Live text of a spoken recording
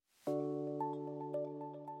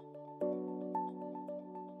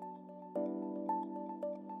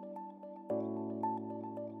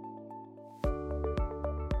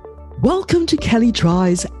Welcome to Kelly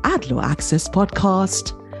Tries Adlo Access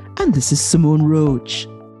podcast, and this is Simone Roach.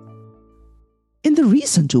 In the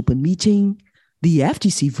recent open meeting, the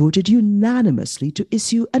FTC voted unanimously to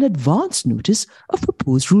issue an advance notice of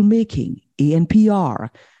proposed rulemaking, ANPR,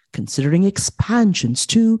 considering expansions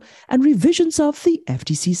to and revisions of the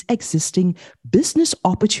FTC's existing Business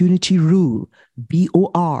Opportunity Rule,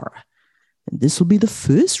 BOR. And this will be the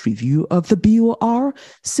first review of the BOR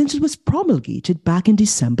since it was promulgated back in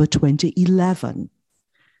December 2011.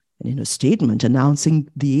 And in a statement announcing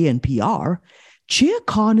the ANPR, Chair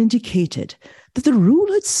Khan indicated that the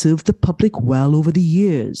rule had served the public well over the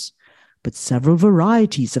years, but several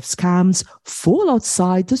varieties of scams fall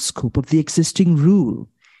outside the scope of the existing rule,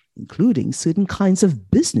 including certain kinds of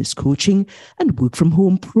business coaching and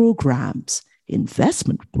work-from-home programs,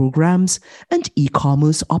 investment programs, and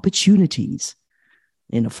e-commerce opportunities.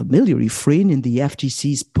 In a familiar refrain in the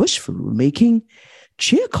FTC's push for rulemaking,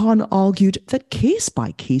 Chair Khan argued that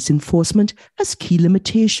case-by-case enforcement has key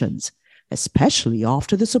limitations, especially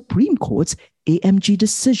after the Supreme Court's AMG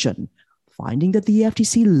decision, finding that the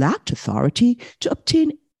FTC lacked authority to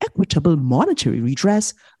obtain equitable monetary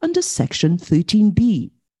redress under Section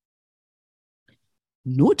 13B.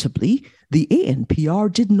 Notably, the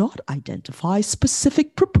ANPR did not identify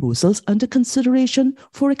specific proposals under consideration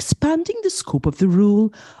for expanding the scope of the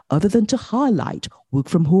rule other than to highlight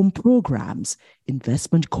work-from-home programs,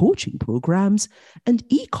 investment coaching programs, and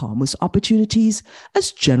e-commerce opportunities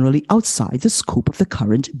as generally outside the scope of the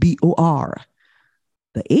current BOR.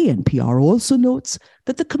 The ANPR also notes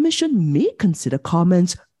that the Commission may consider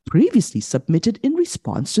comments previously submitted in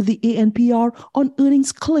response to the ANPR on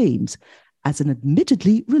earnings claims as an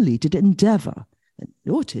admittedly related endeavor, and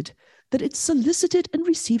noted that it solicited and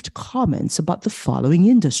received comments about the following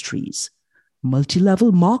industries: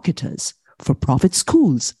 multi-level marketers, for-profit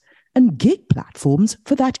schools, and gig platforms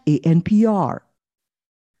for that ANPR.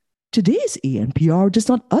 Today's ANPR does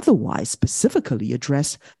not otherwise specifically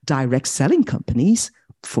address direct selling companies,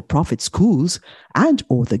 for-profit schools, and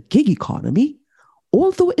or the gig economy,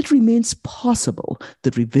 although it remains possible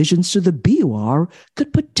that revisions to the BOR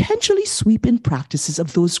could potentially sweep in practices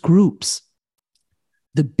of those groups.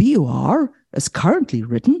 The BOR, as currently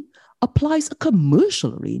written, applies a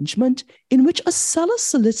commercial arrangement in which a seller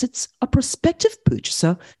solicits a prospective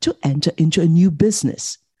purchaser to enter into a new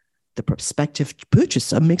business. The prospective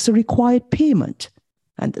purchaser makes a required payment,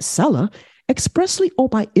 and the seller, expressly or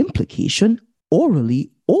by implication,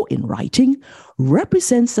 orally or in writing,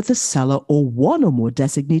 represents that the seller or one or more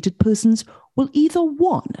designated persons will either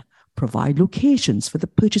 1. Provide locations for the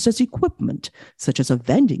purchaser's equipment, such as a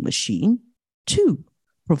vending machine, 2.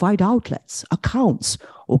 Provide outlets, accounts,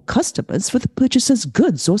 or customers for the purchaser's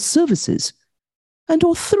goods or services, and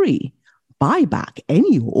or 3. Buy back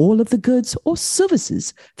any or all of the goods or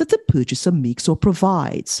services that the purchaser makes or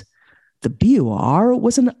provides. The BOR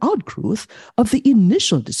was an outgrowth of the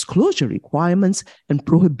initial disclosure requirements and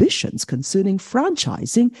prohibitions concerning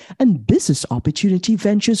franchising and business opportunity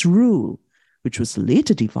ventures rule, which was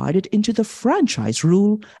later divided into the franchise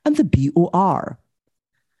rule and the BOR.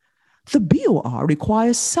 The BOR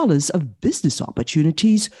requires sellers of business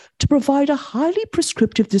opportunities to provide a highly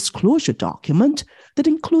prescriptive disclosure document that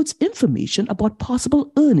includes information about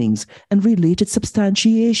possible earnings and related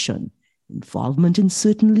substantiation, involvement in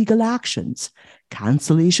certain legal actions,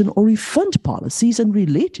 cancellation or refund policies and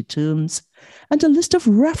related terms, and a list of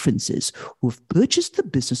references who have purchased the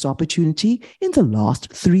business opportunity in the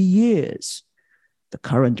last 3 years. The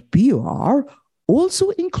current BOR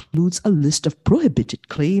also includes a list of prohibited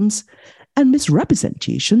claims and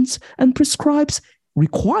misrepresentations and prescribes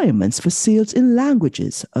requirements for sales in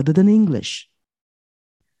languages other than English.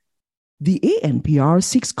 The ANPR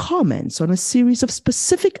seeks comments on a series of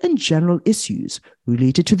specific and general issues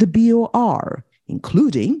related to the BOR,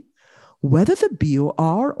 including whether the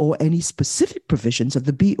BOR or any specific provisions of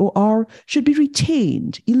the BOR should be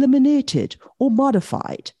retained, eliminated, or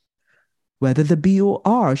modified, whether the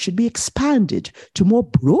BOR should be expanded to more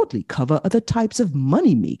broadly cover other types of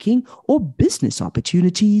money-making or business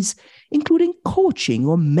opportunities, including coaching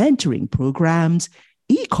or mentoring programs,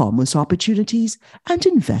 e-commerce opportunities, and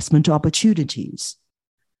investment opportunities,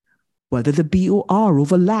 whether the BOR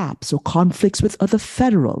overlaps or conflicts with other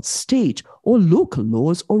federal, state, or local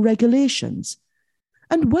laws or regulations,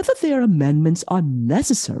 and whether their amendments are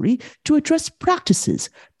necessary to address practices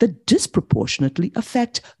that disproportionately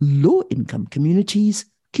affect low-income communities,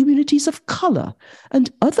 communities of color,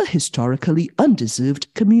 and other historically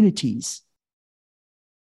undeserved communities.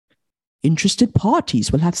 Interested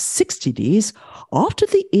parties will have 60 days after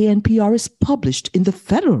the ANPR is published in the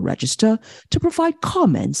Federal Register to provide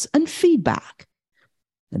comments and feedback.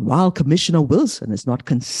 And while Commissioner Wilson has not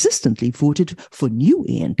consistently voted for new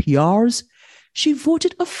ANPRs, she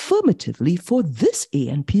voted affirmatively for this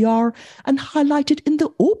ANPR and highlighted in the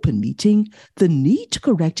open meeting the need to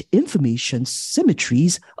correct information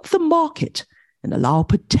symmetries of the market and allow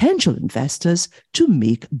potential investors to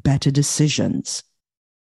make better decisions.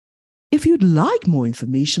 If you'd like more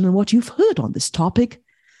information on what you've heard on this topic,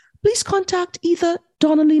 please contact either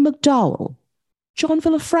Donnelly McDowell, John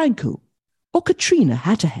Villafranco, or Katrina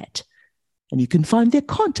Hatterhead, and you can find their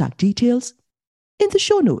contact details in the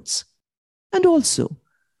show notes. And also,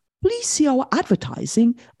 please see our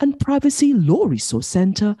Advertising and Privacy Law Resource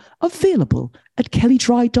Center available at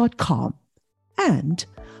kellydry.com. And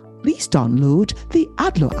please download the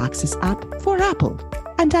AdLaw Access app for Apple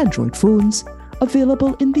and Android phones,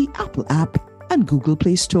 available in the Apple app and Google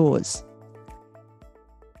Play stores.